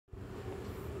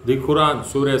The Quran,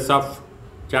 Surah Saf,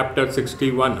 chapter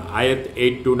 61, ayat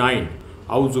 8 to 9.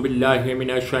 A'udhu billahi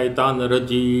minash shaitanir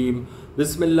rajim.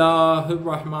 Bismillahir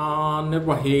rahmanir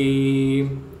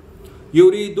rahim.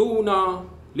 Yuriduna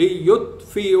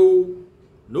liyutfi'u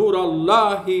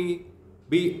nurallahi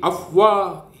bi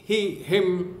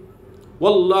afwahihim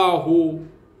wallahu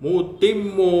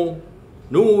mutimmu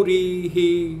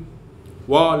nurihi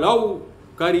walau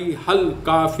karihal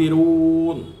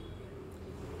kafirun.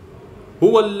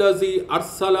 هو الذي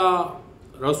أرسل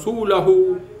رسوله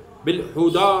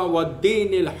بالهدى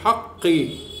والدين الحق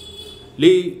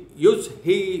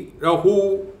ليظهره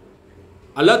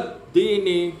على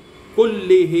الدين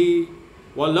كله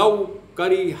ولو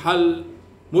كره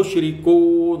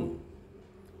المشركون.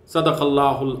 صدق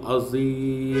الله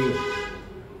العظيم.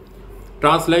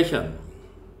 Translation: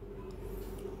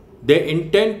 They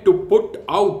intend to put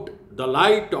out the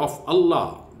light of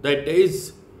Allah, that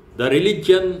is the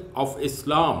religion of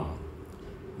Islam,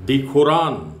 the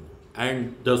Quran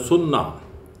and the Sunnah,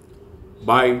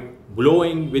 by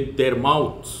blowing with their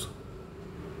mouths.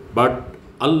 But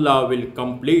Allah will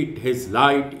complete His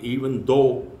light even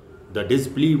though the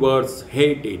disbelievers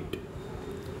hate it.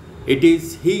 It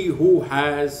is He who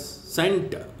has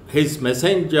sent His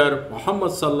messenger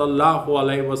Muhammad sallallahu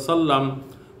alaihi wasallam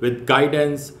with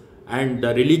guidance and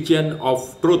the religion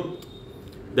of truth,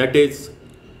 that is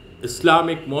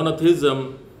Islamic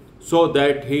monotheism, so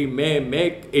that He may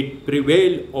make it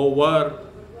prevail over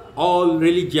all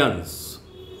religions,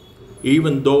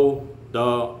 even though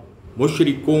the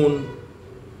mushrikun,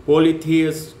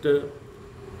 polytheists,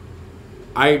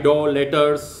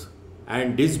 idolaters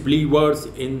and disbelievers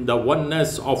in the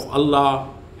oneness of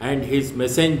Allah and His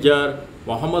messenger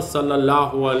Muhammad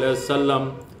sallallahu alaihi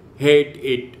wasallam hate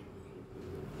it.